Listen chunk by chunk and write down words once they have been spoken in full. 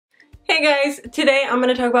Hey guys, today I'm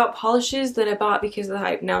going to talk about polishes that I bought because of the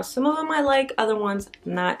hype. Now some of them I like, other ones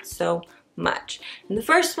not so much. And the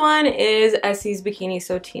first one is Essie's Bikini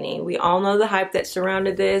So Teeny. We all know the hype that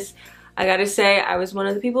surrounded this. I gotta say, I was one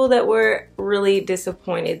of the people that were really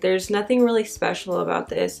disappointed. There's nothing really special about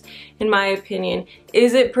this, in my opinion.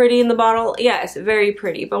 Is it pretty in the bottle? Yes, very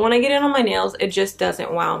pretty. But when I get it on my nails, it just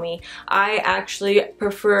doesn't wow me. I actually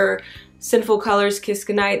prefer Sinful Colors Kiss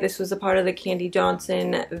Goodnight. This was a part of the Kandee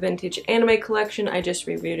Johnson Vintage Anime Collection. I just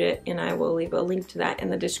reviewed it and I will leave a link to that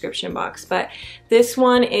in the description box. But this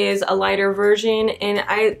one is a lighter version and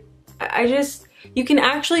I just, you can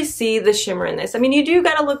actually see the shimmer in this. I mean, you do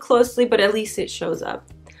gotta look closely, but at least it shows up.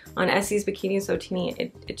 On Essie's Bikini So Teeny,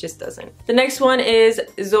 it just doesn't. The next one is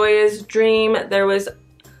Zoya's Dream. There was,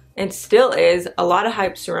 and still is, a lot of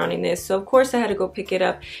hype surrounding this, so of course I had to go pick it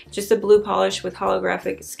up. Just a blue polish with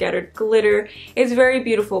holographic scattered glitter. It's very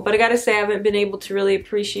beautiful, but I gotta say I haven't been able to really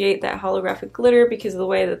appreciate that holographic glitter because of the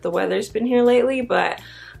way that the weather's been here lately, but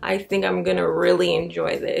I think I'm gonna really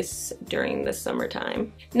enjoy this during the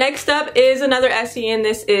summertime. Next up is another Essie, and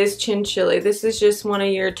this is Chinchilly. This is just one of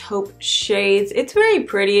your taupe shades. It's very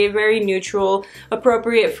pretty, very neutral,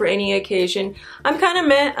 appropriate for any occasion. I'm kind of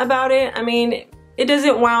meh about it. I mean, it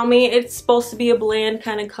doesn't wow me. It's supposed to be a bland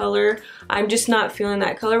kind of color. I'm just not feeling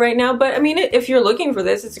that color right now. But I mean, if you're looking for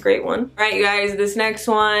this, it's a great one. All right, you guys, this next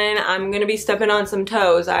one, I'm gonna be stepping on some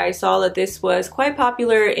toes. I saw that this was quite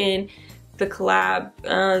popular in the collab,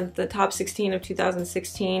 the top 16 of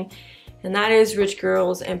 2016. And that is Rich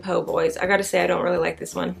Girls and Po Boys. I gotta say, I don't really like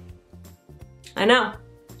this one. I know,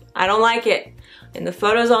 I don't like it. In the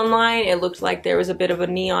photos online, it looked like there was a bit of a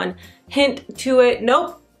neon hint to it.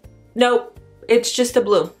 Nope, nope. It's just a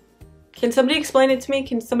blue. Can somebody explain it to me?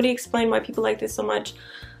 Can somebody explain why people like this so much?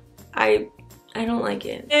 I don't like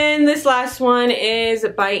it. And this last one is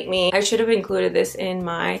Bite Me. I should have included this in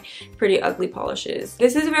my pretty ugly polishes.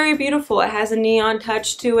 This is very beautiful. It has a neon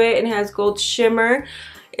touch to it and has gold shimmer.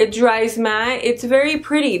 It dries matte. It's very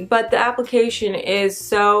pretty, but the application is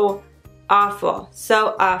so awful.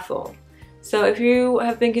 So awful. So if you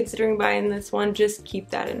have been considering buying this one, just keep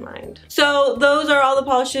that in mind. So those are all the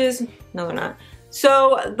polishes. No, they're not.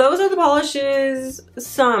 So those are the polishes,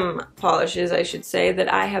 some polishes I should say,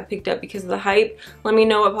 that I have picked up because of the hype. Let me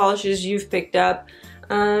know what polishes you've picked up.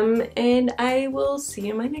 And I will see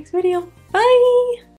you in my next video. Bye!